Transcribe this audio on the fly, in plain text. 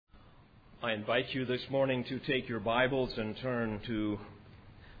I invite you this morning to take your Bibles and turn to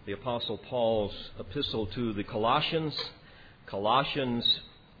the Apostle Paul's epistle to the Colossians, Colossians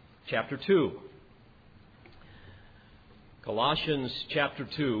chapter 2. Colossians chapter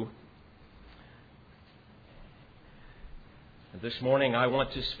 2. This morning I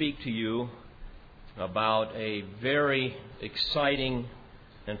want to speak to you about a very exciting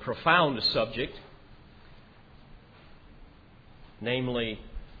and profound subject, namely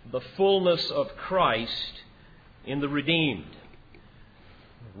the fullness of Christ in the redeemed.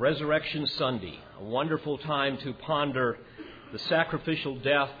 Resurrection Sunday, a wonderful time to ponder the sacrificial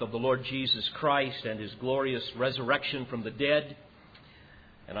death of the Lord Jesus Christ and His glorious resurrection from the dead.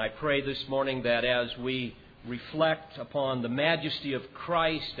 And I pray this morning that as we reflect upon the majesty of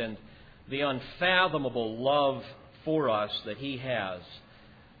Christ and the unfathomable love for us that He has,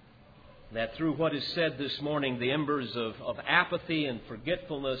 that through what is said this morning, the embers of apathy and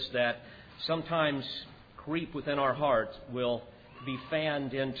forgetfulness that sometimes creep within our hearts will be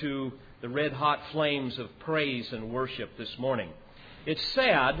fanned into the red-hot flames of praise and worship this morning. It's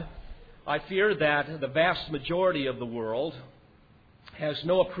sad, I fear, that the vast majority of the world has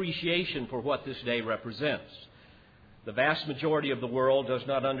no appreciation for what this day represents. The vast majority of the world does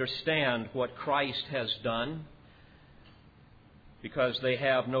not understand what Christ has done, because they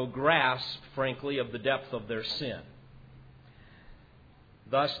have no grasp, frankly, of the depth of their sin.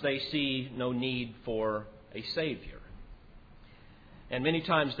 Thus, they see no need for a Savior. And many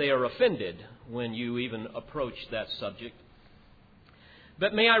times they are offended when you even approach that subject.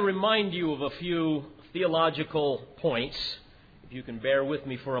 But may I remind you of a few theological points, if you can bear with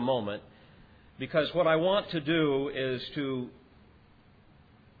me for a moment, because what I want to do is to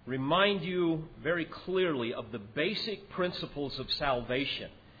remind you very clearly of the basic principles of salvation.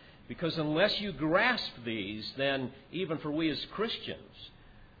 Because unless you grasp these, then even for we as Christians,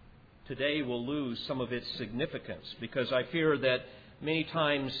 today will lose some of its significance. Because I fear that many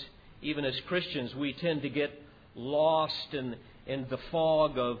times, even as Christians, we tend to get lost in the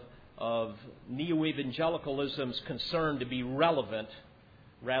fog of neo-evangelicalism's concern to be relevant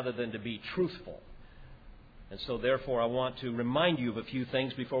rather than to be truthful. And so, therefore, I want to remind you of a few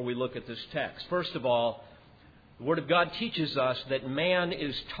things before we look at this text. First of all, the Word of God teaches us that man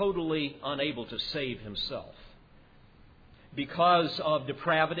is totally unable to save himself. Because of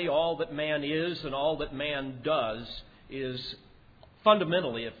depravity, all that man is and all that man does is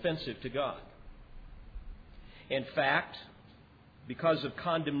fundamentally offensive to God. In fact, because of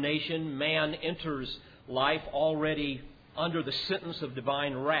condemnation, man enters life already under the sentence of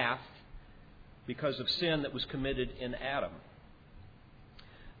divine wrath, because of sin that was committed in Adam.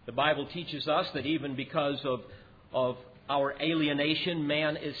 The Bible teaches us that even because of our alienation,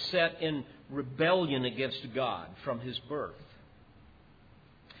 man is set in rebellion against God from his birth.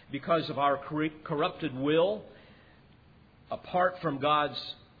 Because of our corrupted will, apart from God's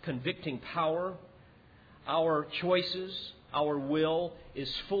convicting power, our choices, our will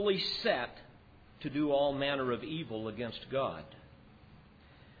is fully set to do all manner of evil against God.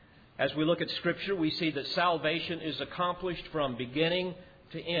 As we look at Scripture, we see that salvation is accomplished from beginning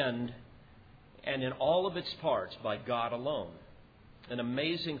to end and in all of its parts by God alone. An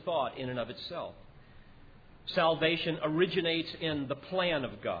amazing thought in and of itself. Salvation originates in the plan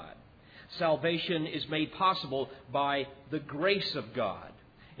of God. Salvation is made possible by the grace of God.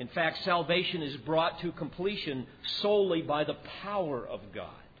 In fact, salvation is brought to completion solely by the power of God.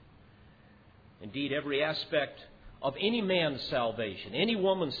 Indeed, every aspect of any man's salvation, any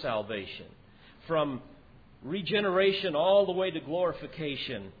woman's salvation, from regeneration all the way to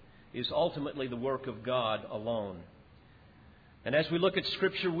glorification, is ultimately the work of God alone. And as we look at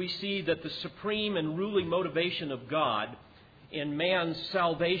Scripture, we see that the supreme and ruling motivation of God in man's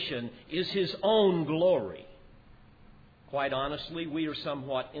salvation is His own glory. Quite honestly, we are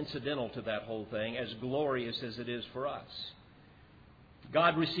somewhat incidental to that whole thing, as glorious as it is for us.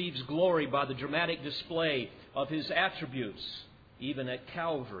 God receives glory by the dramatic display of His attributes, even at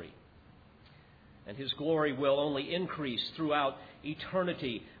Calvary. And His glory will only increase throughout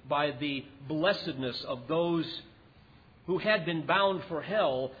eternity by the blessedness of those who had been bound for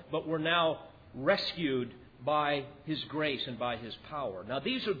hell, but were now rescued by His grace and by His power. Now,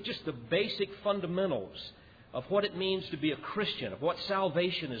 these are just the basic fundamentals of what it means to be a Christian, of what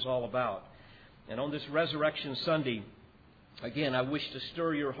salvation is all about. And on this Resurrection Sunday, again, I wish to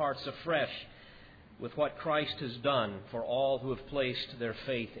stir your hearts afresh with what Christ has done for all who have placed their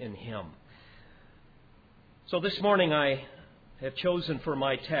faith in Him. So this morning I have chosen for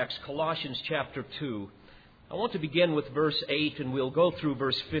my text Colossians chapter 2. I want to begin with verse 8 and we'll go through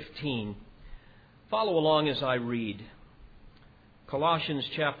verse 15. Follow along as I read. Colossians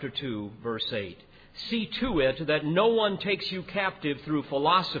chapter 2, verse 8. See to it that no one takes you captive through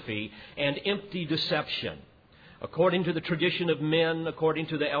philosophy and empty deception, according to the tradition of men, according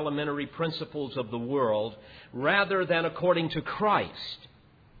to the elementary principles of the world, rather than according to Christ.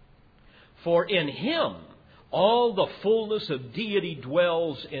 For in Him all the fullness of deity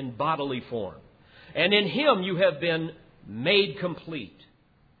dwells in bodily form, and in Him you have been made complete.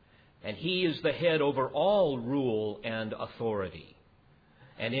 And He is the head over all rule and authority.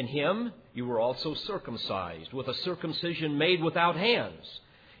 And in Him you were also circumcised, with a circumcision made without hands,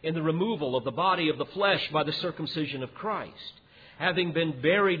 in the removal of the body of the flesh by the circumcision of Christ, having been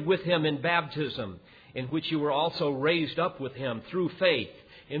buried with Him in baptism, in which you were also raised up with Him through faith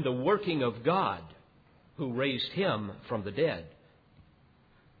in the working of God, who raised Him from the dead.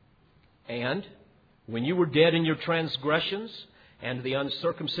 And when you were dead in your transgressions and the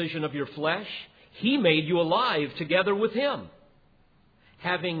uncircumcision of your flesh, He made you alive together with Him,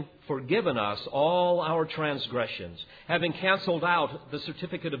 having forgiven us all our transgressions, having canceled out the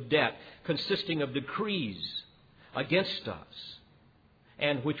certificate of debt consisting of decrees against us,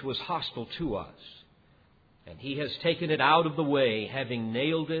 and which was hostile to us. And He has taken it out of the way, having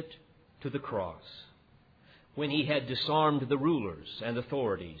nailed it to the cross. When He had disarmed the rulers and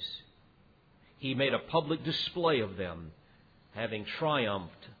authorities, He made a public display of them, having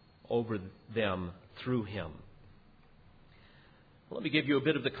triumphed over them through Him. Let me give you a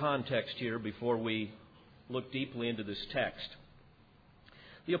bit of the context here before we look deeply into this text.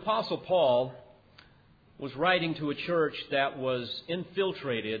 The Apostle Paul was writing to a church that was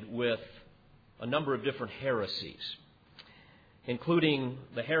infiltrated with a number of different heresies, including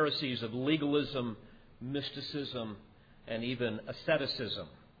the heresies of legalism, mysticism, and even asceticism.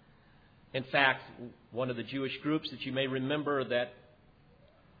 In fact, one of the Jewish groups that you may remember that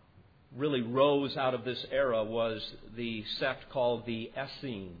really rose out of this era was the sect called the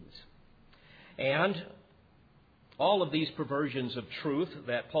Essenes. And all of these perversions of truth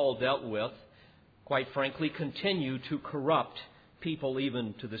that Paul dealt with, quite frankly, continue to corrupt people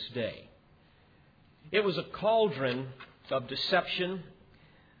even to this day. It was a cauldron of deception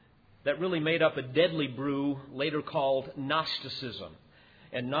that really made up a deadly brew later called Gnosticism.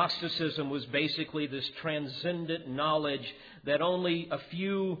 And Gnosticism was basically this transcendent knowledge that only a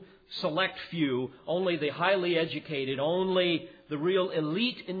few, select few, only the highly educated, only the real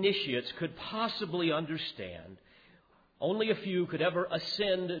elite initiates could possibly understand. Only a few could ever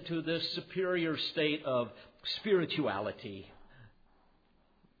ascend to this superior state of spirituality.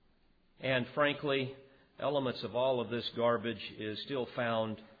 And frankly, elements of all of this garbage is still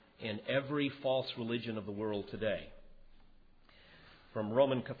found in every false religion of the world today. From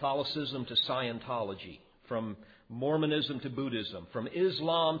Roman Catholicism to Scientology, from Mormonism to Buddhism, from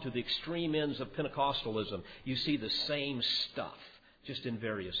Islam to the extreme ends of Pentecostalism, you see the same stuff, just in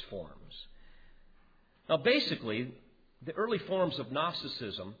various forms. Now, basically, the early forms of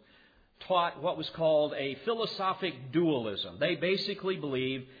Gnosticism taught what was called a philosophic dualism. They basically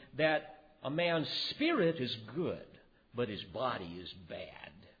believed that a man's spirit is good, but his body is bad.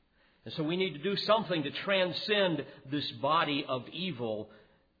 And so we need to do something to transcend this body of evil.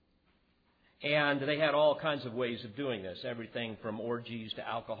 And they had all kinds of ways of doing this, everything from orgies to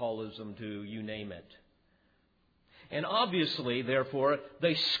alcoholism to you name it. And obviously, therefore,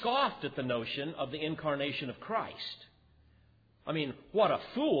 they scoffed at the notion of the incarnation of Christ. I mean, what a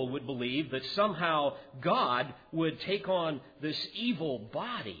fool would believe that somehow God would take on this evil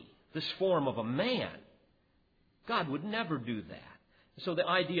body, this form of a man. God would never do that. So the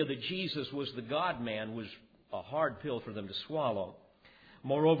idea that Jesus was the God-man was a hard pill for them to swallow.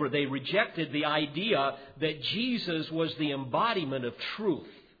 Moreover, they rejected the idea that Jesus was the embodiment of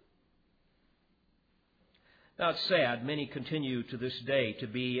truth. Now, it's sad. Many continue to this day to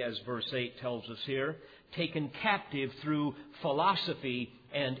be, as verse 8 tells us here, taken captive through philosophy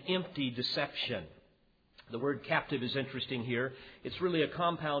and empty deception. The word captive is interesting here. It's really a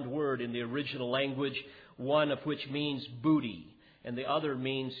compound word in the original language, one of which means booty, and the other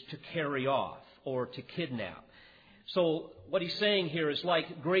means to carry off or to kidnap. So what he's saying here is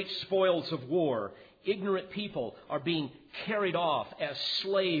like great spoils of war, ignorant people are being carried off as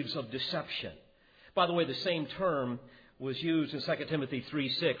slaves of deception. By the way, the same term was used in 2 Timothy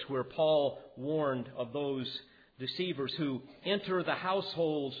 3:6, where Paul warned of those deceivers who enter the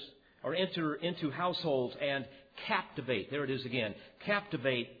households or enter into households and captivate, there it is again,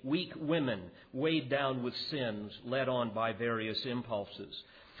 captivate weak women weighed down with sins, led on by various impulses.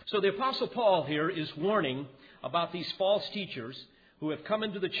 So the Apostle Paul here is warning about these false teachers who have come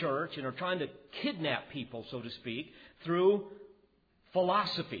into the church and are trying to kidnap people, so to speak, through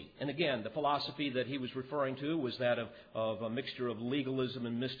philosophy. And again, the philosophy that he was referring to was that of a mixture of legalism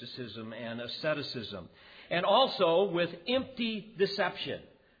and mysticism and asceticism. And also with empty deception.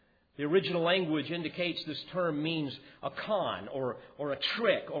 The original language indicates this term means a con or a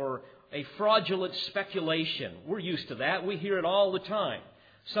trick or a fraudulent speculation. We're used to that. We hear it all the time.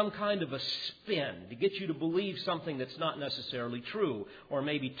 Some kind of a spin to get you to believe something that's not necessarily true or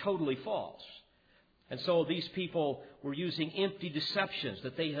maybe totally false. And so these people were using empty deceptions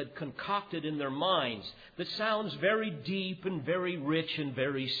that they had concocted in their minds that sounds very deep and very rich and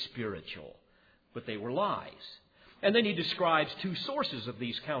very spiritual. But they were lies. And then he describes two sources of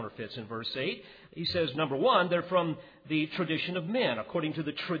these counterfeits in verse 8. He says, number one, they're from the tradition of men, according to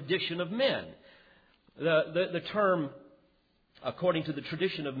the tradition of men. The term, according to the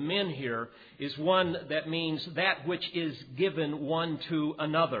tradition of men here, is one that means that which is given one to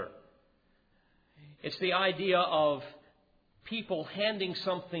another. It's the idea of people handing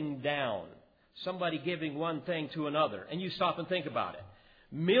something down, somebody giving one thing to another. And you stop and think about it.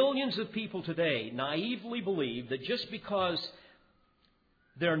 Millions of people today naively believe that just because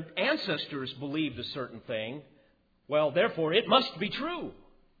their ancestors believed a certain thing, well, therefore it must be true.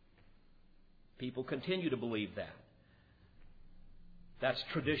 People continue to believe that. That's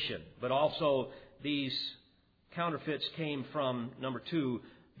tradition. But also these counterfeits came from, number two,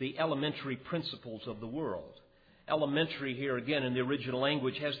 the elementary principles of the world. Elementary here, again, in the original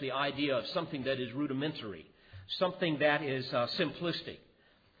language, has the idea of something that is rudimentary, something that is simplistic,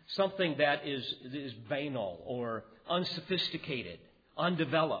 something that is banal or unsophisticated,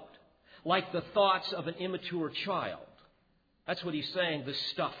 undeveloped, like the thoughts of an immature child. That's what he's saying this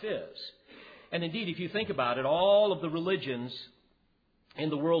stuff is. And indeed, if you think about it, all of the religions in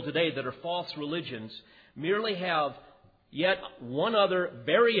the world today that are false religions merely have yet one other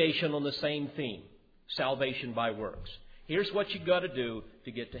variation on the same theme, salvation by works. Here's what you've got to do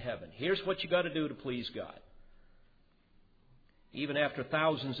to get to heaven. Here's what you've got to do to please God. Even after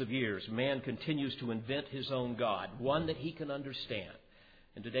thousands of years, man continues to invent his own God, one that he can understand.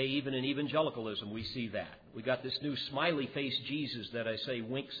 And today, even in evangelicalism, we see that. We got this new smiley-faced Jesus that I say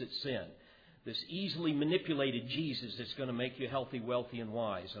winks at sin. This easily manipulated Jesus that's going to make you healthy, wealthy, and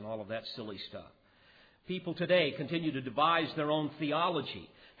wise, and all of that silly stuff. People today continue to devise their own theology,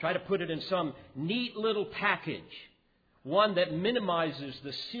 try to put it in some neat little package, one that minimizes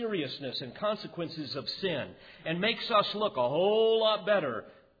the seriousness and consequences of sin and makes us look a whole lot better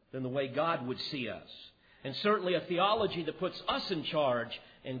than the way God would see us. And certainly a theology that puts us in charge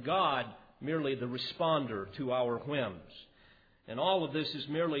and God merely the responder to our whims. And all of this is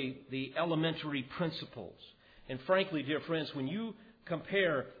merely the elementary principles. And frankly, dear friends, when you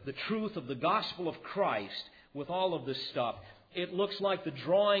compare the truth of the gospel of Christ with all of this stuff, it looks like the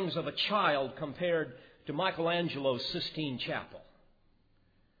drawings of a child compared to Michelangelo's Sistine Chapel.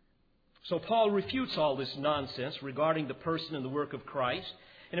 So Paul refutes all this nonsense regarding the person and the work of Christ.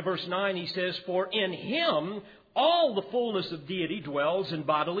 And in verse 9 he says, "For in him all the fullness of deity dwells in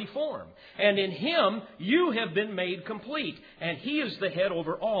bodily form. And in him you have been made complete. And he is the head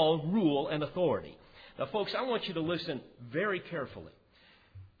over all rule and authority." Now, folks, I want you to listen very carefully,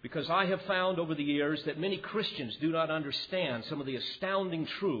 because I have found over the years that many Christians do not understand some of the astounding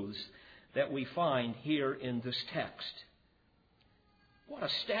truths that we find here in this text. What a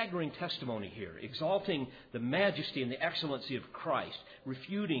staggering testimony here, exalting the majesty and the excellency of Christ,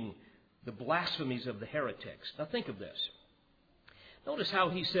 refuting the blasphemies of the heretics. Now think of this. Notice how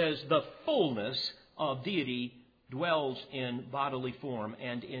he says the fullness of deity dwells in bodily form,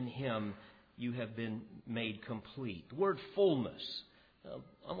 and in him you have been made complete. The word fullness. Now,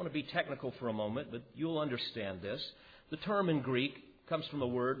 I want to be technical for a moment, but you'll understand this. The term in Greek comes from the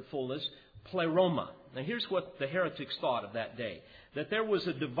word fullness, pleroma. Now here's what the heretics thought of that day. That there was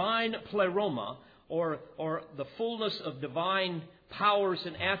a divine pleroma, or the fullness of divine powers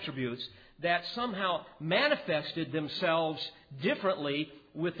and attributes that somehow manifested themselves differently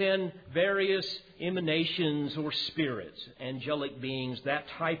within various emanations or spirits, angelic beings, that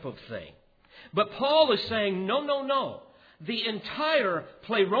type of thing. But Paul is saying, no. The entire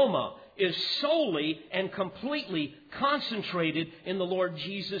pleroma is solely and completely concentrated in the Lord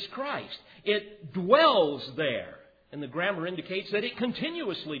Jesus Christ. It dwells there. And the grammar indicates that it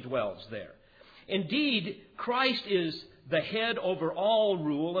continuously dwells there. Indeed, Christ is the head over all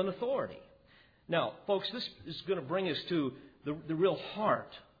rule and authority. Now, folks, this is going to bring us to the real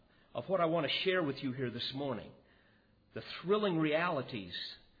heart of what I want to share with you here this morning. The thrilling realities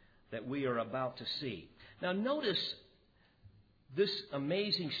that we are about to see. Now, notice this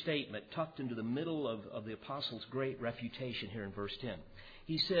amazing statement tucked into the middle of the apostle's great refutation here in verse 10.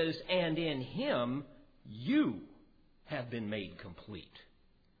 He says, "And in him you have been made complete.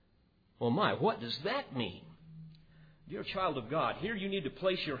 Well, what does that mean? Dear child of God, here you need to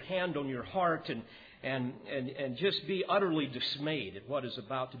place your hand on your heart and just be utterly dismayed at what is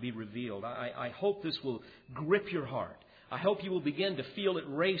about to be revealed. I hope this will grip your heart. I hope you will begin to feel it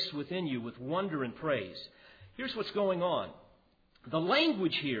race within you with wonder and praise. Here's what's going on. The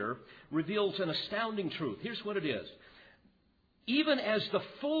language here reveals an astounding truth. Here's what it is. Even as the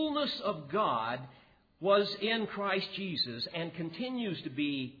fullness of God was in Christ Jesus and continues to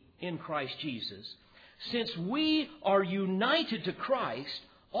be in Christ Jesus, since we are united to Christ,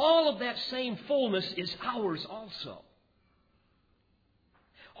 all of that same fullness is ours also.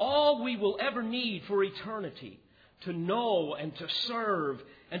 All we will ever need for eternity to know and to serve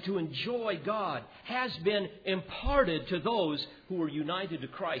and to enjoy God has been imparted to those who are united to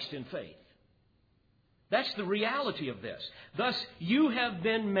Christ in faith. That's the reality of this. Thus, you have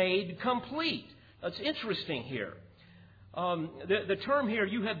been made complete. That's interesting here. The term here,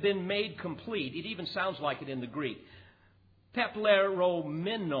 you have been made complete, it even sounds like it in the Greek.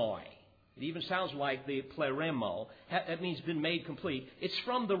 Pepleromenoi. It even sounds like the pleremo. That means been made complete. It's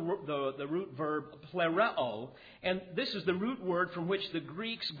from the root verb plereo, and this is the root word from which the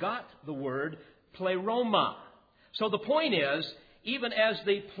Greeks got the word pleroma. So the point is, even as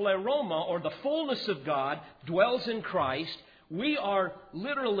the pleroma, or the fullness of God, dwells in Christ, we are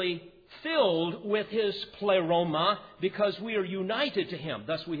literally filled with His pleroma because we are united to Him.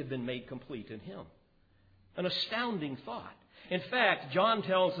 Thus we have been made complete in Him. An astounding thought. In fact, John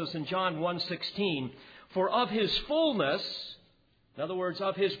tells us in John 1:16, for of His fullness, in other words,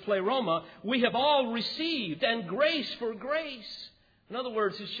 of His pleroma, we have all received, and grace for grace. In other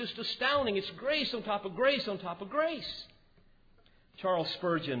words, it's just astounding. It's grace on top of grace on top of grace. Charles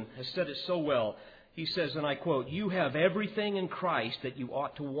Spurgeon has said it so well. He says, and I quote, you have everything in Christ that you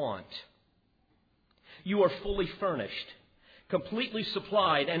ought to want. You are fully furnished, completely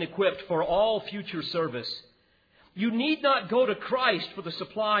supplied and equipped for all future service. You need not go to Christ for the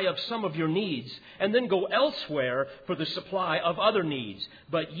supply of some of your needs and then go elsewhere for the supply of other needs.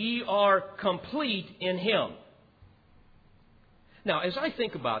 But ye are complete in Him. Now, as I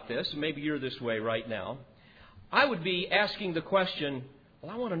think about this, and maybe you're this way right now, I would be asking the question,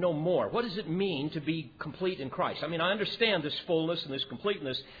 well, I want to know more. What does it mean to be complete in Christ? I mean, I understand this fullness and this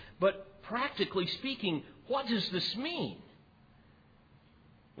completeness, but practically speaking, what does this mean?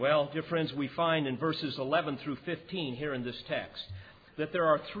 Well, dear friends, we find in verses 11 through 15 here in this text that there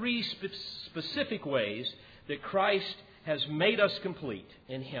are three specific ways that Christ has made us complete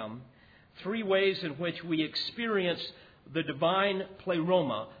in Him. Three ways in which we experience the divine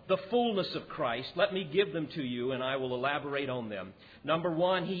pleroma, the fullness of Christ. Let me give them to you and I will elaborate on them. Number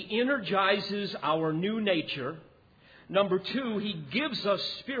one, He energizes our new nature. Number two, He gives us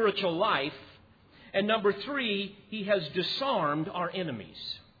spiritual life. And number three, He has disarmed our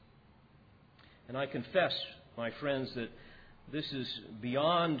enemies. And I confess, my friends, that this is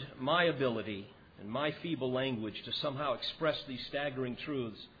beyond my ability and my feeble language to somehow express these staggering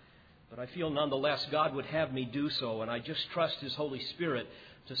truths. But I feel nonetheless God would have me do so, and I just trust His Holy Spirit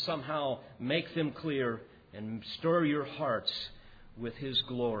to somehow make them clear and stir your hearts with His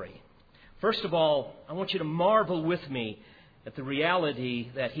glory. First of all, I want you to marvel with me at the reality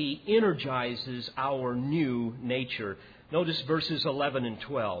that He energizes our new nature. Notice verses 11 and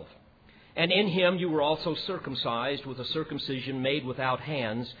 12. And in Him you were also circumcised with a circumcision made without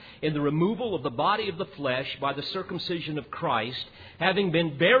hands, in the removal of the body of the flesh by the circumcision of Christ, having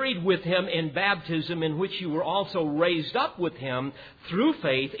been buried with Him in baptism, in which you were also raised up with Him through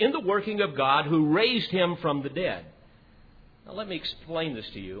faith in the working of God who raised Him from the dead. Now let me explain this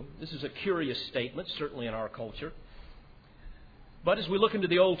to you. This is a curious statement, certainly in our culture. But as we look into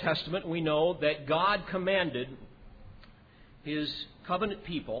the Old Testament, we know that God commanded His covenant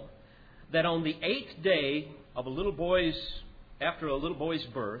people that on the 8th day of after a little boy's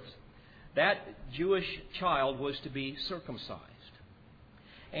birth, that Jewish child was to be circumcised.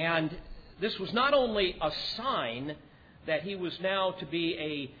 And this was not only a sign that he was now to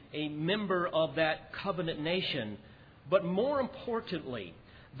be a member of that covenant nation, but more importantly,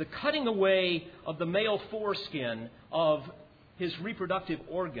 the cutting away of the male foreskin of his reproductive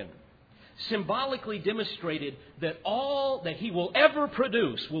organ symbolically demonstrated that all that he will ever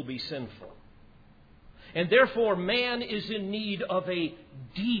produce will be sinful. And therefore, man is in need of a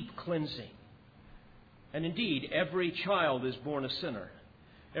deep cleansing. And indeed, every child is born a sinner.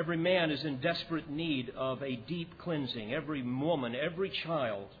 Every man is in desperate need of a deep cleansing. Every woman, every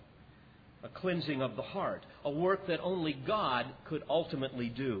child, a cleansing of the heart. A work that only God could ultimately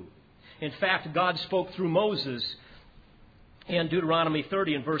do. In fact, God spoke through Moses in Deuteronomy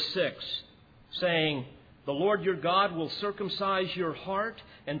 30 and verse 6, saying, The Lord your God will circumcise your heart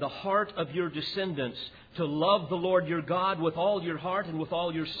and the heart of your descendants to love the Lord your God with all your heart and with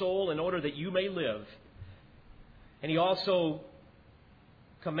all your soul in order that you may live. And He also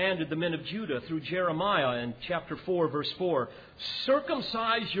commanded the men of Judah through Jeremiah in chapter 4, verse 4,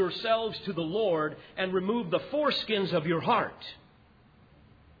 circumcise yourselves to the Lord and remove the foreskins of your heart.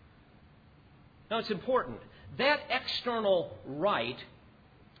 Now it's important. That external rite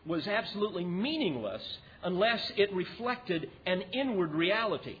was absolutely meaningless unless it reflected an inward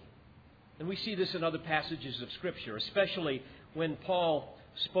reality. And we see this in other passages of Scripture, especially when Paul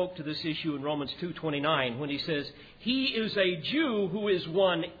spoke to this issue in Romans 2:29, when he says, He is a Jew who is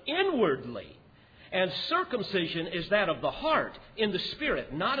one inwardly, and circumcision is that of the heart, in the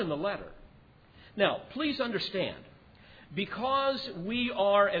spirit, not in the letter. Now, please understand, because we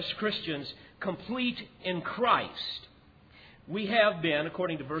are, as Christians, complete in Christ, we have been,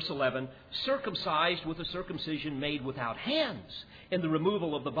 according to verse 11, circumcised with a circumcision made without hands, in the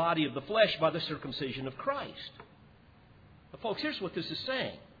removal of the body of the flesh by the circumcision of Christ. But folks, here's what this is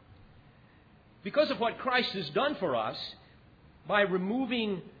saying. Because of what Christ has done for us, by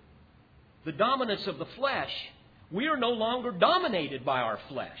removing the dominance of the flesh, we are no longer dominated by our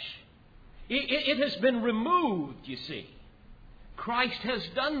flesh. It has been removed, you see. Christ has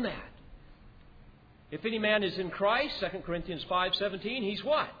done that. If any man is in Christ, 2 Corinthians 5:17, he's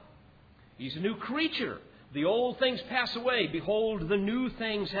what? He's a new creature. The old things pass away. Behold, the new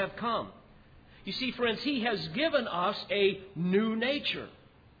things have come. You see, friends, He has given us a new nature.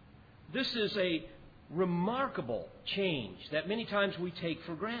 This is a remarkable change that many times we take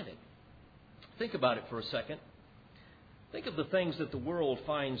for granted. Think about it for a second. Think of the things that the world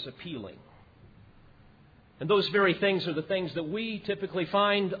finds appealing. And those very things are the things that we typically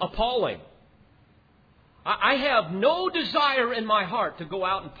find appalling. I have no desire in my heart to go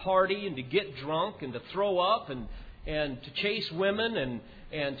out and party and to get drunk and to throw up and to chase women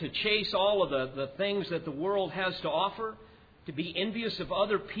and to chase all of the things that the world has to offer, to be envious of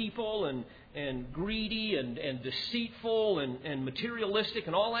other people and greedy and deceitful and materialistic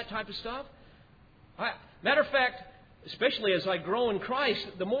and all that type of stuff. Matter of fact, especially as I grow in Christ,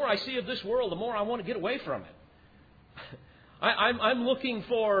 the more I see of this world, the more I want to get away from it. I'm looking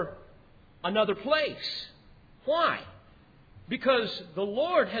for another place. Why? Because the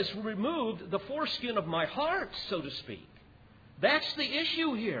Lord has removed the foreskin of my heart, so to speak. That's the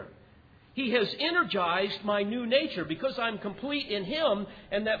issue here. He has energized my new nature because I'm complete in Him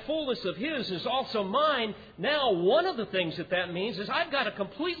and that fullness of His is also mine. Now, one of the things that means is I've got a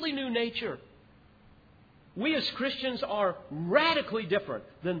completely new nature. We as Christians are radically different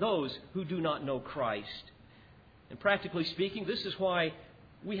than those who do not know Christ. And practically speaking, this is why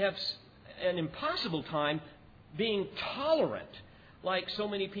we have an impossible time being tolerant like so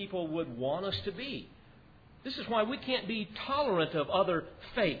many people would want us to be. This is why we can't be tolerant of other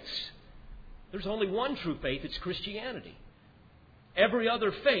faiths. There's only one true faith, it's Christianity. Every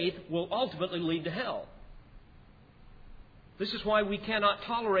other faith will ultimately lead to hell. This is why we cannot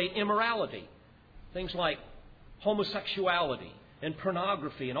tolerate immorality. Things like homosexuality and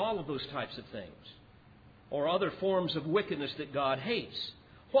pornography and all of those types of things. Or other forms of wickedness that God hates.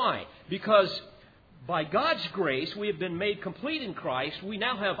 Why? Because by God's grace, we have been made complete in Christ. We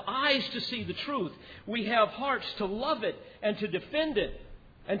now have eyes to see the truth. We have hearts to love it and to defend it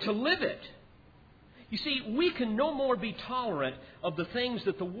and to live it. You see, we can no more be tolerant of the things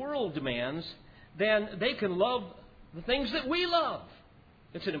that the world demands than they can love the things that we love.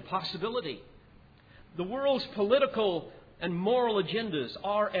 It's an impossibility. The world's political and moral agendas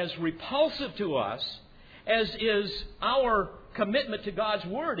are as repulsive to us as is our commitment to God's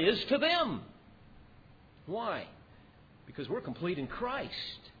Word is to them. Why? Because we're complete in Christ.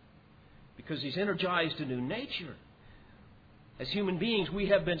 Because He's energized a new nature. As human beings, we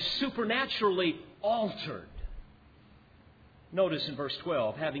have been supernaturally altered. Notice in verse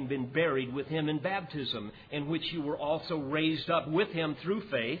 12, having been buried with Him in baptism, in which you were also raised up with Him through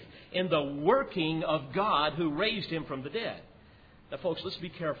faith in the working of God who raised Him from the dead. Now, folks, let's be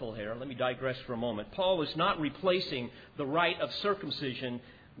careful here. Let me digress for a moment. Paul is not replacing the rite of circumcision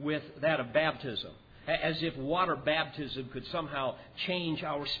with that of baptism, as if water baptism could somehow change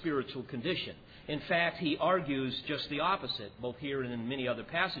our spiritual condition. In fact, he argues just the opposite, both here and in many other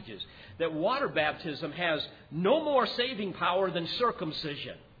passages, that water baptism has no more saving power than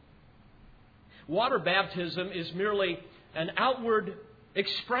circumcision. Water baptism is merely an outward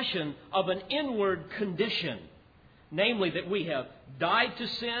expression of an inward condition, namely that we have died to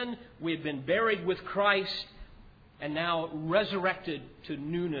sin, we have been buried with Christ, and now resurrected to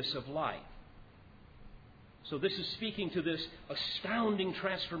newness of life. So this is speaking to this astounding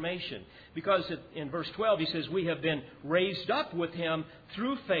transformation. Because in verse 12 he says, we have been raised up with Him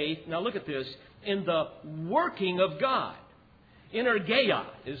through faith. Now look at this. In the working of God. Energeia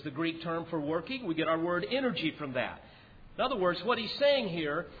is the Greek term for working. We get our word energy from that. In other words, what he's saying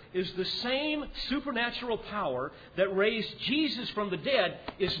here is the same supernatural power that raised Jesus from the dead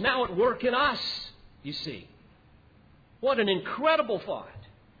is now at work in us, you see. What an incredible thought.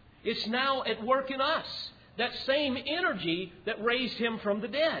 It's now at work in us. That same energy that raised Him from the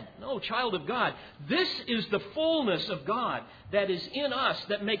dead. No, child of God, this is the fullness of God that is in us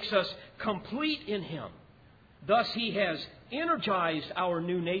that makes us complete in Him. Thus, He has energized our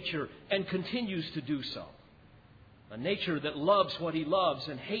new nature and continues to do so. A nature that loves what He loves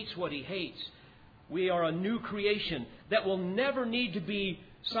and hates what He hates. We are a new creation that will never need to be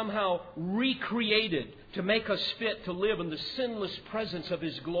somehow recreated to make us fit to live in the sinless presence of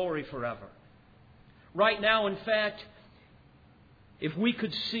His glory forever. Right now, in fact, if we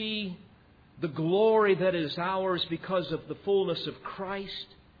could see the glory that is ours because of the fullness of Christ,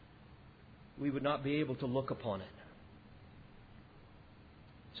 we would not be able to look upon it.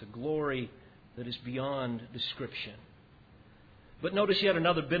 It's a glory that is beyond description. But notice yet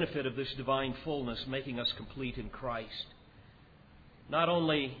another benefit of this divine fullness, making us complete in Christ. Not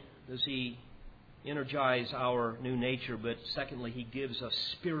only does He energize our new nature, but secondly, He gives us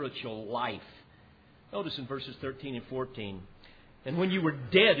spiritual life. Notice in verses 13 and 14, and when you were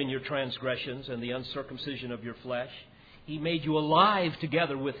dead in your transgressions and the uncircumcision of your flesh, He made you alive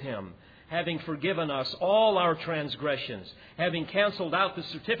together with Him, having forgiven us all our transgressions, having canceled out the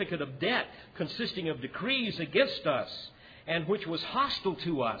certificate of debt consisting of decrees against us, and which was hostile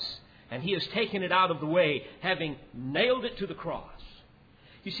to us, and He has taken it out of the way, having nailed it to the cross.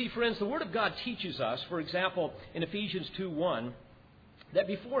 You see, friends, the Word of God teaches us, for example, in Ephesians 2:1, that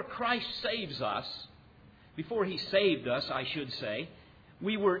before Christ saves us, before He saved us, I should say,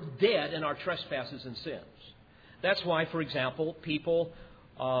 we were dead in our trespasses and sins. That's why, for example, people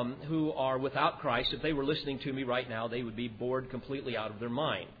who are without Christ, if they were listening to me right now, they would be bored completely out of their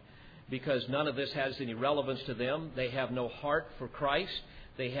mind. Because none of this has any relevance to them. They have no heart for Christ.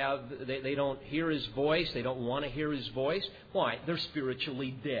 They don't hear His voice. They don't want to hear His voice. Why? They're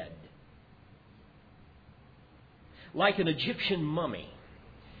spiritually dead. Like an Egyptian mummy.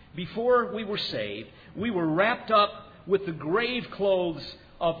 Before we were saved, we were wrapped up with the grave clothes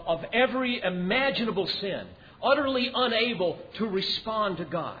of every imaginable sin, utterly unable to respond to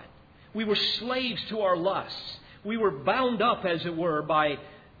God. We were slaves to our lusts. We were bound up, as it were, by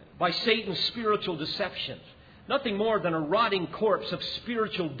Satan's spiritual deceptions. Nothing more than a rotting corpse of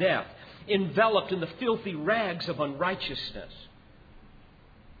spiritual death, enveloped in the filthy rags of unrighteousness.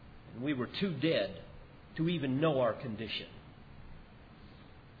 And we were too dead to even know our condition.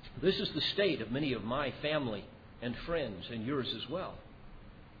 This is the state of many of my family and friends, and yours as well.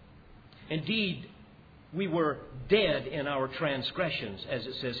 Indeed, we were dead in our transgressions, as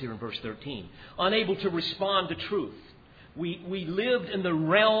it says here in verse 13, unable to respond to truth. We lived in the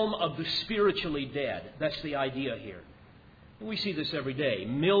realm of the spiritually dead. That's the idea here. And we see this every day.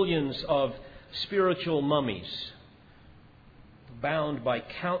 Millions of spiritual mummies bound by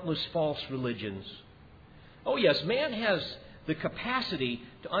countless false religions. Oh yes, man has the capacity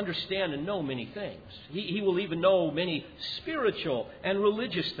to understand and know many things. He will even know many spiritual and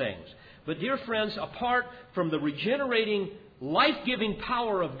religious things. But dear friends, apart from the regenerating, life-giving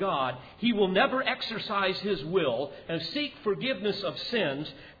power of God, he will never exercise his will and seek forgiveness of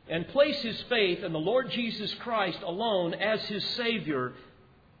sins and place his faith in the Lord Jesus Christ alone as his Savior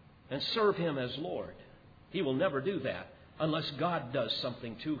and serve Him as Lord. He will never do that unless God does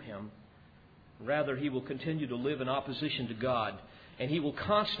something to him. Rather, he will continue to live in opposition to God, and he will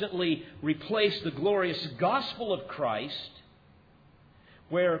constantly replace the glorious gospel of Christ,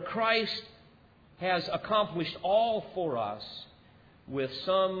 where Christ has accomplished all for us, with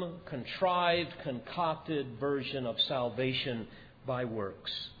some contrived, concocted version of salvation by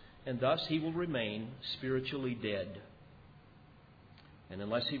works. And thus he will remain spiritually dead. And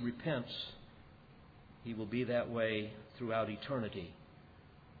unless he repents, he will be that way throughout eternity.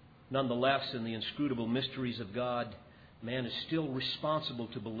 Nonetheless, in the inscrutable mysteries of God, man is still responsible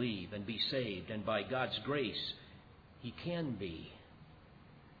to believe and be saved. And by God's grace, he can be.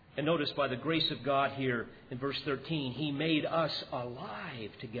 And notice, by the grace of God here in verse 13, He made us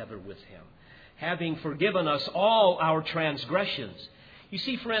alive together with Him, having forgiven us all our transgressions. You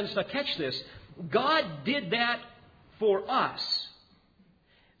see, friends, now catch this. God did that for us.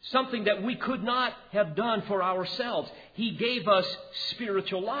 Something that we could not have done for ourselves. He gave us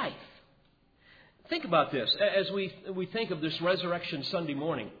spiritual life. Think about this as we think of this Resurrection Sunday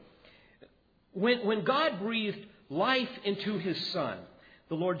morning. When God breathed life into His Son,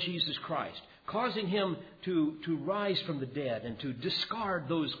 the Lord Jesus Christ, causing Him to rise from the dead and to discard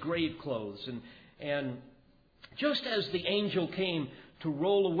those grave clothes, and just as the angel came to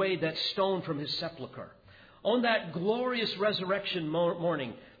roll away that stone from His sepulcher, on that glorious resurrection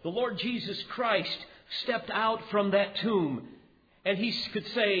morning, the Lord Jesus Christ stepped out from that tomb, and He could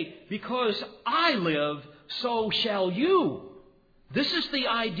say, because I live, so shall you. This is the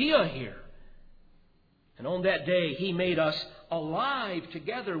idea here. And on that day, He made us alive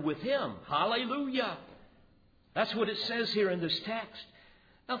together with Him. Hallelujah. That's what it says here in this text.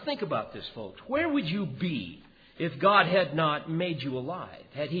 Now think about this, folks. Where would you be if God had not made you alive?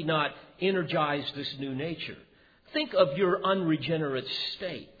 Had He not energized this new nature? Think of your unregenerate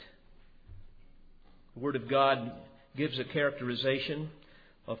state. The Word of God gives a characterization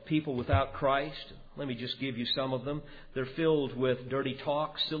of people without Christ. Let me just give you some of them. They're filled with dirty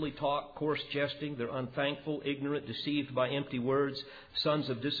talk, silly talk, coarse jesting. They're unthankful, ignorant, deceived by empty words, sons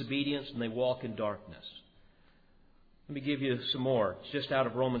of disobedience, and they walk in darkness. Let me give you some more. It's just out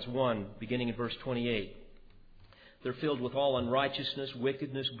of Romans 1, beginning in verse 28. They're filled with all unrighteousness,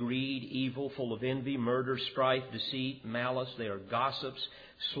 wickedness, greed, evil, full of envy, murder, strife, deceit, malice. They are gossips,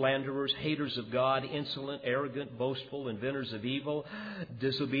 slanderers, haters of God, insolent, arrogant, boastful, inventors of evil,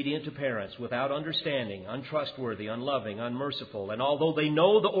 disobedient to parents, without understanding, untrustworthy, unloving, unmerciful. And although they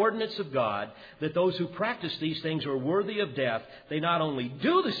know the ordinance of God, that those who practice these things are worthy of death, they not only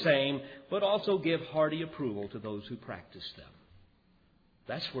do the same, but also give hearty approval to those who practice them.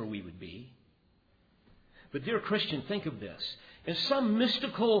 That's where we would be. But dear Christian, think of this. In some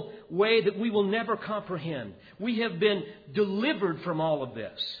mystical way that we will never comprehend, we have been delivered from all of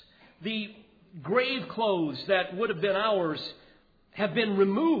this. The grave clothes that would have been ours have been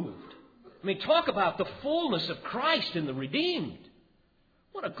removed. I mean, talk about the fullness of Christ in the redeemed.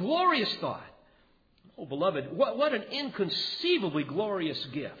 What a glorious thought. Oh, beloved, what an inconceivably glorious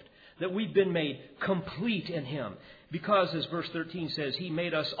gift that we've been made complete in Him. Because, as verse 13 says, He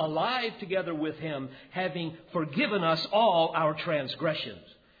made us alive together with Him, having forgiven us all our transgressions.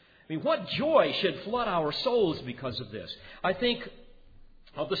 I mean, what joy should flood our souls because of this? I think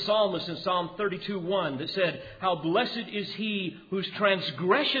of the psalmist in Psalm 32:1 that said, how blessed is he whose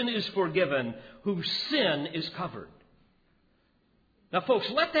transgression is forgiven, whose sin is covered. Now, folks,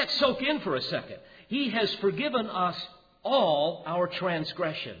 let that soak in for a second. He has forgiven us all our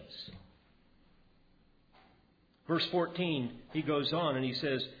transgressions. Verse 14, he goes on and he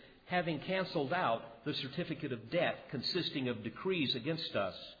says, having canceled out the certificate of debt consisting of decrees against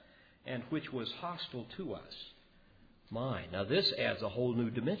us, and which was hostile to us. Now this adds a whole new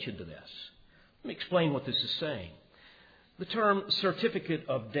dimension to this. Let me explain what this is saying. The term certificate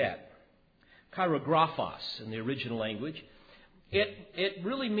of debt, cheirographos in the original language, it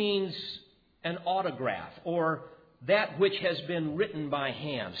really means an autograph, or that which has been written by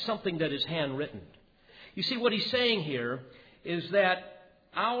hand, something that is handwritten. You see, what he's saying here is that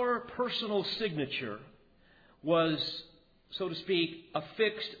our personal signature was, so to speak,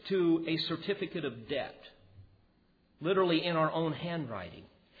 affixed to a certificate of debt, literally in our own handwriting,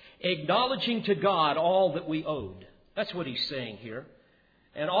 acknowledging to God all that we owed. That's what he's saying here.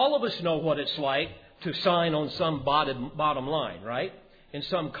 And all of us know what it's like to sign on some bottom line, right? In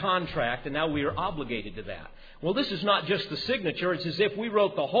some contract, and now we are obligated to that. Well, this is not just the signature. It's as if we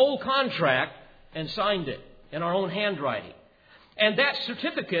wrote the whole contract and signed it in our own handwriting. And that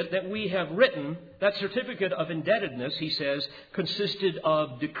certificate that we have written, that certificate of indebtedness, he says, consisted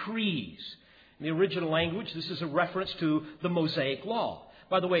of decrees. In the original language, this is a reference to the Mosaic Law.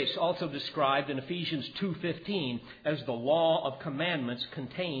 By the way, it's also described in Ephesians 2:15 as the law of commandments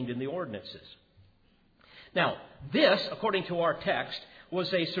contained in the ordinances. Now, this, according to our text,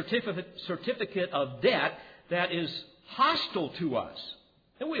 was a certificate of debt that is hostile to us.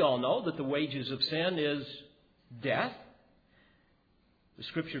 And we all know that the wages of sin is death. The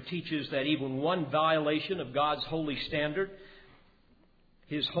Scripture teaches that even one violation of God's holy standard,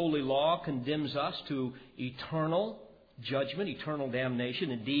 His holy law, condemns us to eternal judgment, eternal damnation.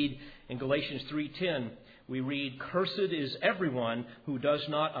 Indeed, in Galatians 3:10, we read, cursed is everyone who does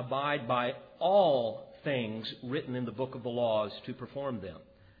not abide by all things written in the book of the laws to perform them.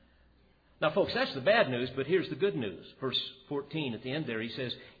 Now, folks, that's the bad news, but here's the good news. Verse 14 at the end there, he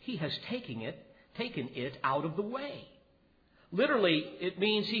says, He has taken it out of the way. Literally, it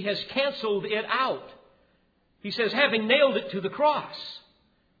means He has canceled it out. He says, having nailed it to the cross.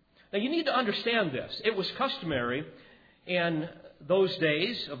 Now, you need to understand this. It was customary in those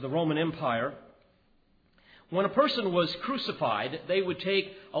days of the Roman Empire. When a person was crucified, they would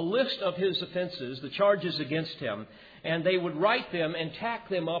take a list of his offenses, the charges against him, and they would write them and tack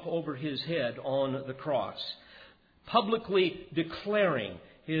them up over his head on the cross, publicly declaring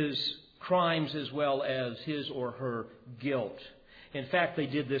his crimes as well as his or her guilt. In fact, they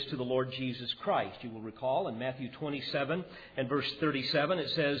did this to the Lord Jesus Christ. You will recall in Matthew 27 and verse 37, it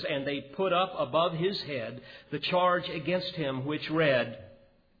says, "And they put up above his head the charge against him, which read,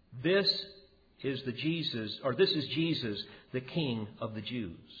 This is Jesus, the King of the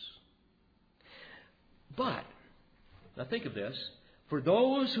Jews." But, now think of this, for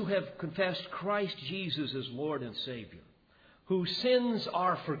those who have confessed Christ Jesus as Lord and Savior, whose sins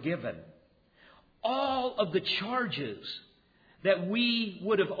are forgiven, all of the charges that we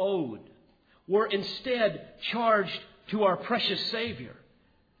would have owed were instead charged to our precious Savior.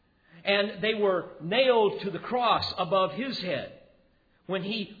 And they were nailed to the cross above his head when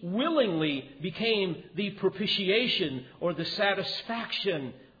he willingly became the propitiation or the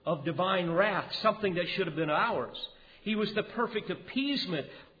satisfaction of divine wrath, something that should have been ours. He was the perfect appeasement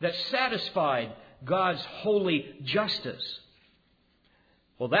that satisfied God's holy justice.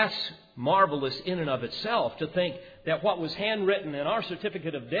 Well, that's marvelous in and of itself, to think that what was handwritten in our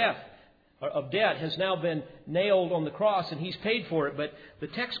certificate of debt has now been nailed on the cross and he's paid for it. But the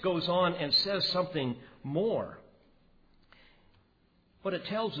text goes on and says something more. What it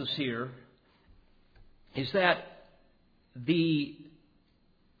tells us here is that the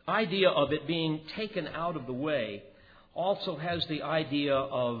idea of it being taken out of the way also has the idea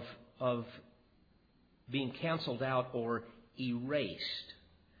of being canceled out or erased.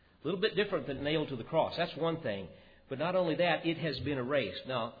 A little bit different than nailed to the cross. That's one thing. But not only that, it has been erased.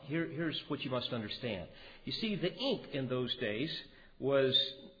 Now, here's what you must understand. You see, the ink in those days was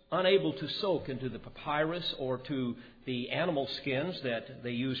unable to soak into the papyrus or to the animal skins that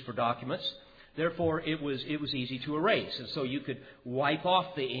they used for documents. Therefore, it was easy to erase. And so you could wipe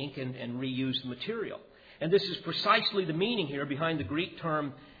off the ink and reuse the material. And this is precisely the meaning here behind the Greek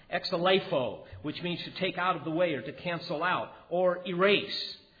term exalepho, which means to take out of the way or to cancel out or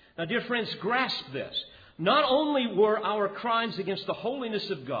erase. Now, dear friends, grasp this. Not only were our crimes against the holiness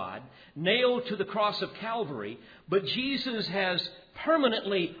of God nailed to the cross of Calvary, but Jesus has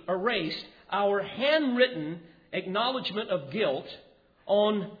permanently erased our handwritten acknowledgement of guilt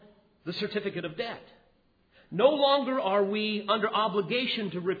on the certificate of debt. No longer are we under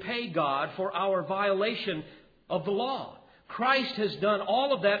obligation to repay God for our violation of the law. Christ has done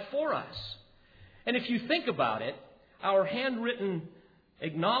all of that for us. And if you think about it, our handwritten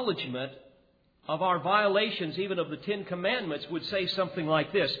acknowledgement of our violations, even of the Ten Commandments, would say something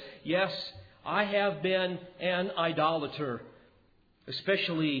like this. Yes, I have been an idolater,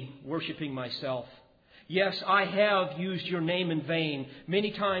 especially worshiping myself. Yes, I have used your name in vain,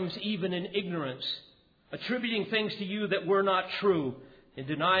 many times even in ignorance, attributing things to you that were not true and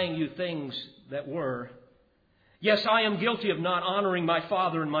denying you things that were. Yes, I am guilty of not honoring my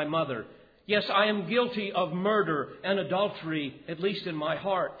father and my mother. Yes, I am guilty of murder and adultery, at least in my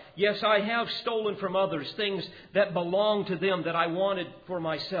heart. Yes, I have stolen from others things that belong to them that I wanted for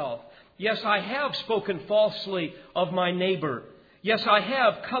myself. Yes, I have spoken falsely of my neighbor. Yes, I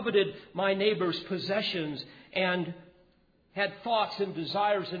have coveted my neighbor's possessions and had thoughts and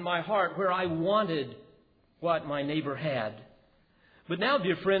desires in my heart where I wanted what my neighbor had. But now,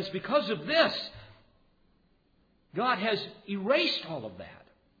 dear friends, because of this, God has erased all of that.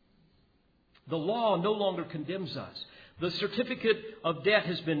 The law no longer condemns us. The certificate of debt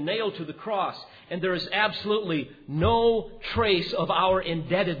has been nailed to the cross, and there is absolutely no trace of our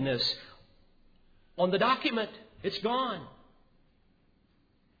indebtedness on the document. It's gone.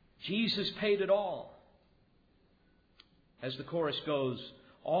 Jesus paid it all. As the chorus goes,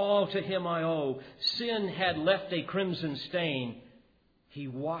 all to him I owe. Sin had left a crimson stain. He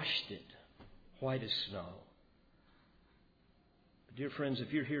washed it white as snow. Dear friends,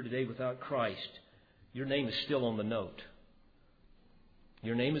 if you're here today without Christ, your name is still on the note.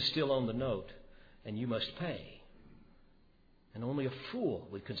 Your name is still on the note, and you must pay. And only a fool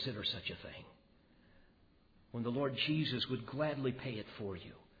would consider such a thing, when the Lord Jesus would gladly pay it for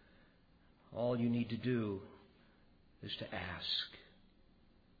you. All you need to do is to ask.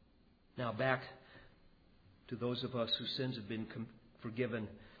 Now back to those of us whose sins have been forgiven,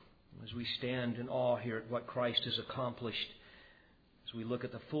 as we stand in awe here at what Christ has accomplished. As we look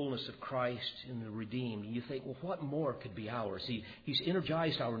at the fullness of Christ in the redeemed, you think, well, what more could be ours? He's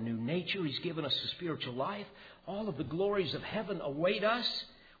energized our new nature. He's given us a spiritual life. All of the glories of heaven await us.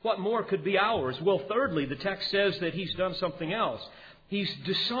 What more could be ours? Well, thirdly, the text says that He's done something else. He's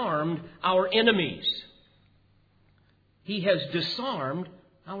disarmed our enemies. He has disarmed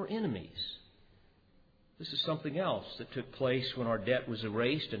our enemies. This is something else that took place when our debt was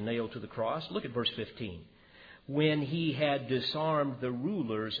erased and nailed to the cross. Look at verse 15. when he had disarmed the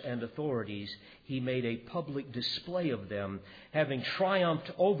rulers and authorities, he made a public display of them, having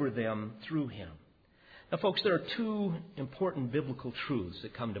triumphed over them through him. Now, folks, there are two important biblical truths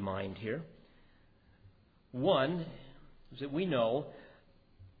that come to mind here. One is that we know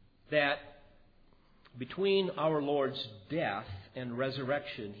that between our Lord's death and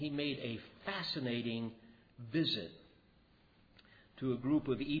resurrection, he made a fascinating visit to a group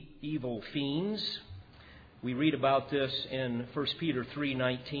of evil fiends. We read about this in 1 Peter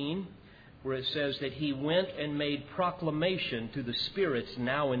 3:19, where it says that he went and made proclamation to the spirits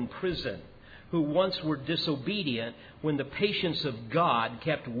now in prison, who once were disobedient when the patience of God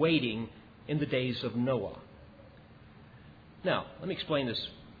kept waiting in the days of Noah. Now, let me explain this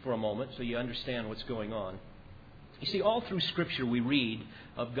for a moment so you understand what's going on. You see, all through Scripture we read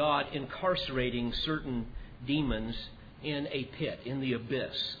of God incarcerating certain demons in a pit, in the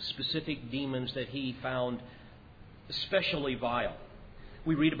abyss, specific demons that he found especially vile.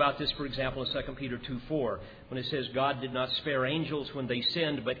 We read about this, for example, in 2 Peter 2:4, when it says, God did not spare angels when they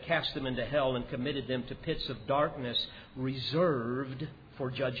sinned, but cast them into hell and committed them to pits of darkness reserved for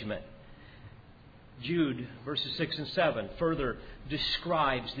judgment. Jude, verses 6 and 7, further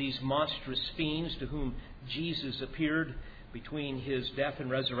describes these monstrous fiends to whom Jesus appeared between his death and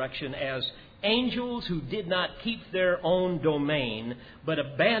resurrection as angels who did not keep their own domain, but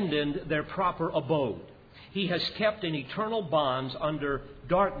abandoned their proper abode. He has kept in eternal bonds under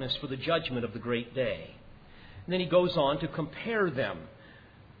darkness for the judgment of the great day. And then he goes on to compare them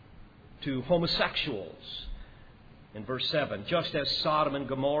to homosexuals. In verse 7, just as Sodom and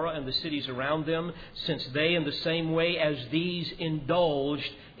Gomorrah and the cities around them, since they in the same way as these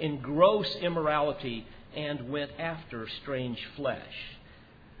indulged in gross immorality and went after strange flesh.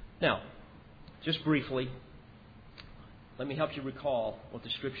 Now, just briefly, let me help you recall what the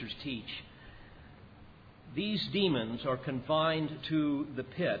Scriptures teach. These demons are confined to the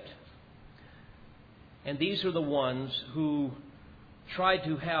pit, and these are the ones who tried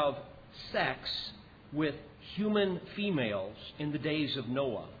to have sex with human females in the days of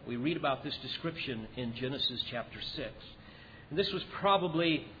Noah. We read about this description in Genesis chapter 6. And this was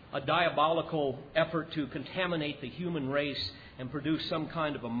probably a diabolical effort to contaminate the human race and produce some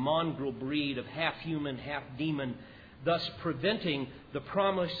kind of a mongrel breed of half human, half demon, thus preventing the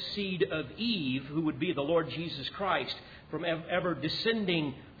promised seed of Eve, who would be the Lord Jesus Christ, from ever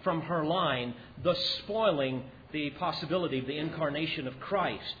descending from her line, thus spoiling the possibility of the incarnation of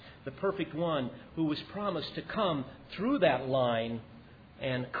Christ, the perfect one who was promised to come through that line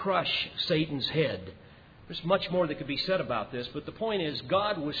and crush Satan's head. There's much more that could be said about this, but the point is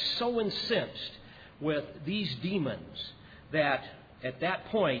God was so incensed with these demons that at that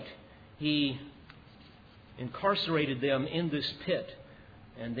point he incarcerated them in this pit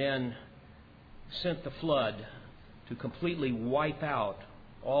and then sent the flood to completely wipe out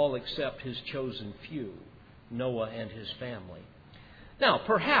all except his chosen few, Noah and his family. Now,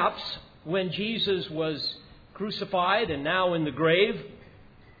 perhaps when Jesus was crucified and now in the grave,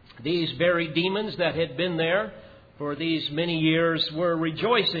 these very demons that had been there for these many years were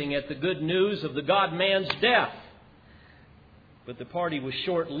rejoicing at the good news of the God-man's death. But the party was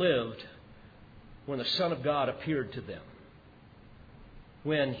short-lived when the Son of God appeared to them.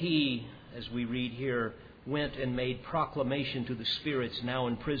 When he, as we read here, went and made proclamation to the spirits now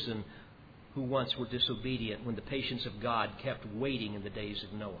in prison who once were disobedient when the patience of God kept waiting in the days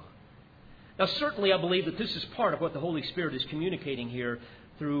of Noah. Now, certainly I believe that this is part of what the Holy Spirit is communicating here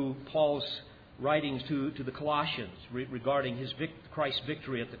through Paul's writings to the Colossians regarding his Christ's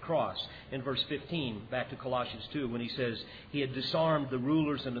victory at the cross. In verse 15, back to Colossians 2, when he says, he had disarmed the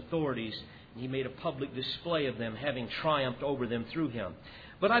rulers and authorities, and he made a public display of them, having triumphed over them through him.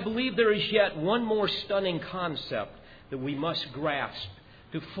 But I believe there is yet one more stunning concept that we must grasp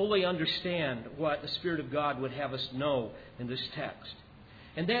to fully understand what the Spirit of God would have us know in this text.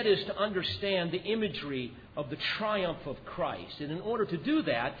 And that is to understand the imagery of the triumph of Christ. And in order to do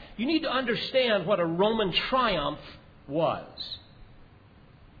that, you need to understand what a Roman triumph was.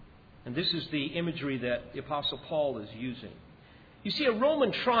 And this is the imagery that the Apostle Paul is using. You see, a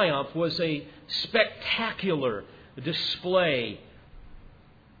Roman triumph was a spectacular display,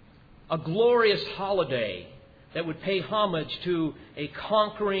 a glorious holiday that would pay homage to a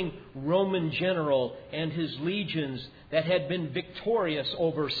conquering Roman general and his legions that had been victorious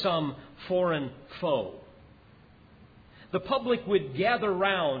over some foreign foe. The public would gather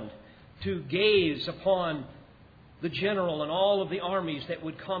round to gaze upon the general and all of the armies that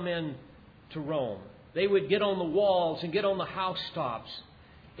would come in to Rome. They would get on the walls and get on the housetops.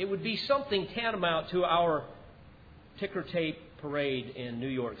 It would be something tantamount to our ticker tape parade in New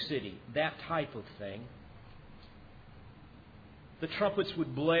York City, that type of thing. the trumpets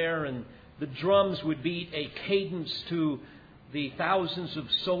would blare and the drums would beat a cadence to the thousands of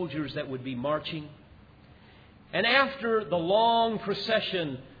soldiers that would be marching. And after the long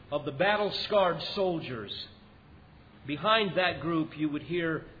procession of the battle-scarred soldiers, behind that group you would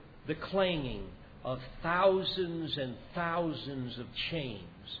hear the clanging of thousands and thousands of chains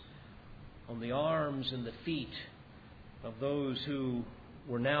on the arms and the feet of those who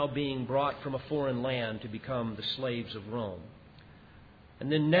were now being brought from a foreign land to become the slaves of Rome.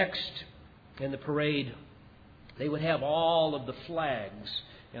 And then next in the parade, they would have all of the flags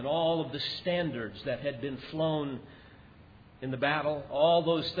and all of the standards that had been flown in the battle. All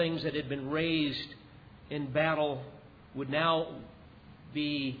those things that had been raised in battle would now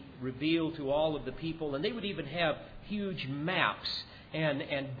be revealed to all of the people. And they would even have huge maps and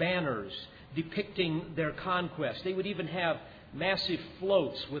banners depicting their conquest. They would even have massive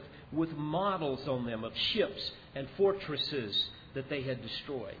floats with models on them of ships and fortresses that they had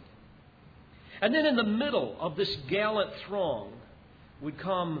destroyed. And then in the middle of this gallant throng would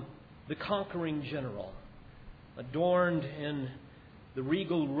come the conquering general, adorned in the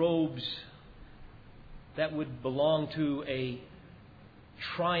regal robes that would belong to a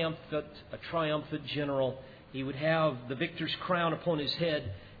triumphant general. He would have the victor's crown upon his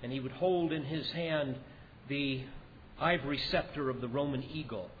head, and he would hold in his hand the ivory scepter of the Roman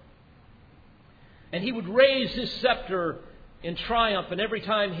eagle. And he would raise his scepter in triumph, and every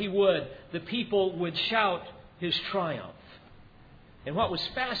time he would, the people would shout his triumph. And what was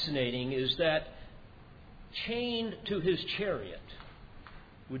fascinating is that chained to his chariot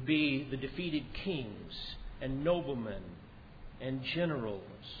would be the defeated kings and noblemen and generals,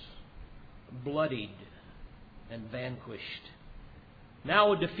 bloodied and vanquished.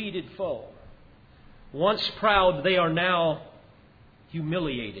 Now a defeated foe. Once proud, they are now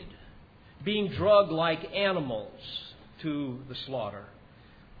humiliated, being dragged like animals to the slaughter.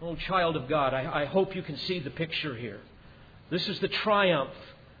 Oh, child of God, I hope you can see the picture here. This is the triumph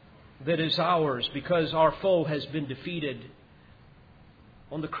that is ours because our foe has been defeated.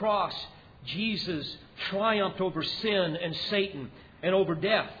 On the cross, Jesus triumphed over sin and Satan and over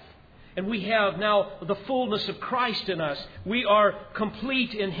death. And we have now the fullness of Christ in us. We are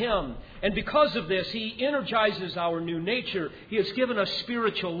complete in Him. And because of this, He energizes our new nature. He has given us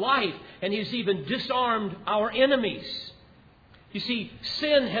spiritual life. And He has even disarmed our enemies. You see,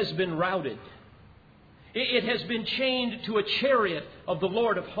 sin has been routed. It has been chained to a chariot of the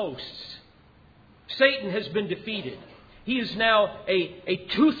Lord of hosts. Satan has been defeated. He is now a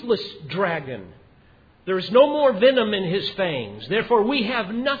toothless dragon. There is no more venom in his fangs. Therefore, we have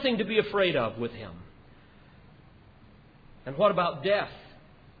nothing to be afraid of with him. And what about death?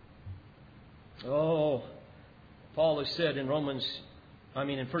 Oh, Paul has said in 1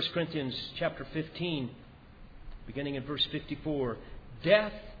 Corinthians chapter 15, beginning in verse 54,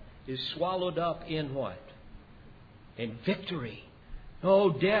 death is swallowed up in what? In victory. Oh,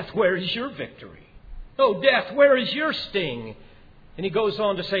 death, where is your victory? Oh, death, where is your sting? And he goes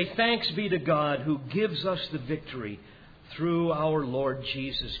on to say, thanks be to God who gives us the victory through our Lord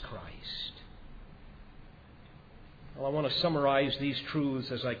Jesus Christ. Well, I want to summarize these truths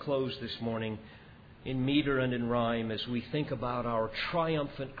as I close this morning in meter and in rhyme as we think about our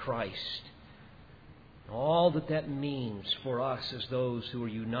triumphant Christ. All that means for us as those who are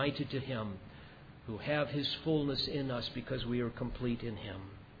united to Him, who have His fullness in us because we are complete in Him.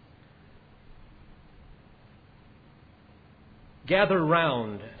 Gather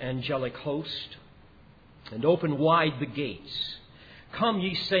round, angelic host, and open wide the gates. Come,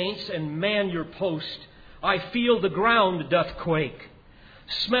 ye saints, and man your post. I feel the ground doth quake.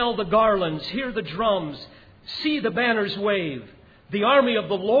 Smell the garlands, hear the drums, see the banners wave. The army of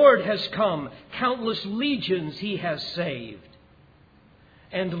the Lord has come, countless legions He has saved.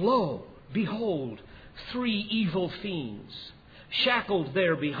 And lo, behold, 3 evil fiends, shackled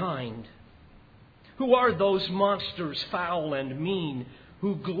there behind. Who are those monsters foul and mean,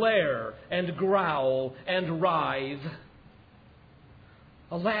 who glare and growl and writhe?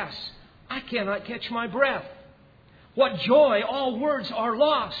 Alas, I cannot catch my breath. What joy, all words are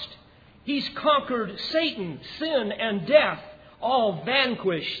lost. He's conquered Satan, sin, and death, all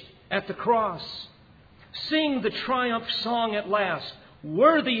vanquished at the cross. Sing the triumph song at last.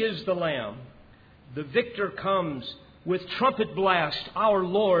 Worthy is the Lamb. The victor comes with trumpet blast, our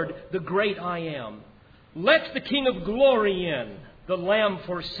Lord, the great I Am. Let the King of glory in, the Lamb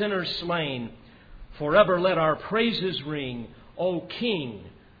for sinners slain. Forever let our praises ring, O King,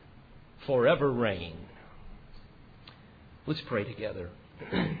 forever reign. Let's pray together.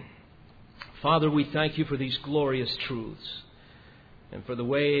 Father, we thank You for these glorious truths and for the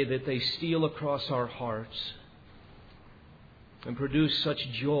way that they steal across our hearts. and produce such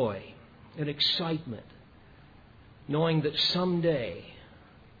joy and excitement, knowing that someday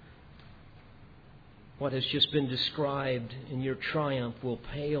what has just been described in your triumph will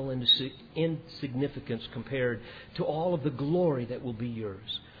pale into insignificance compared to all of the glory that will be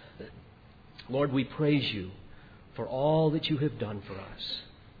yours. Lord, we praise you for all that you have done for us.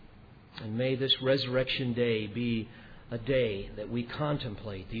 And may this resurrection day be a day that we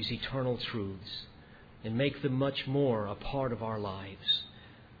contemplate these eternal truths and make them much more a part of our lives.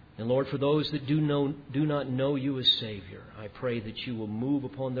 And Lord, for those that do not know you as Savior, I pray that you will move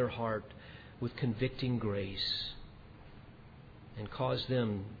upon their heart with convicting grace and cause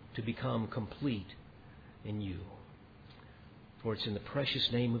them to become complete in you. For it's in the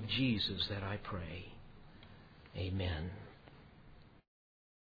precious name of Jesus that I pray. Amen.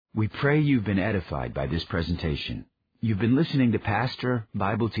 We pray you've been edified by this presentation. You've been listening to Pastor,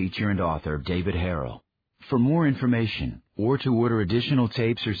 Bible teacher, and author David Harrell. For more information or to order additional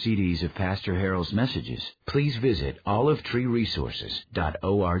tapes or CDs of Pastor Harrell's messages, please visit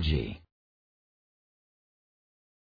olivetreeresources.org.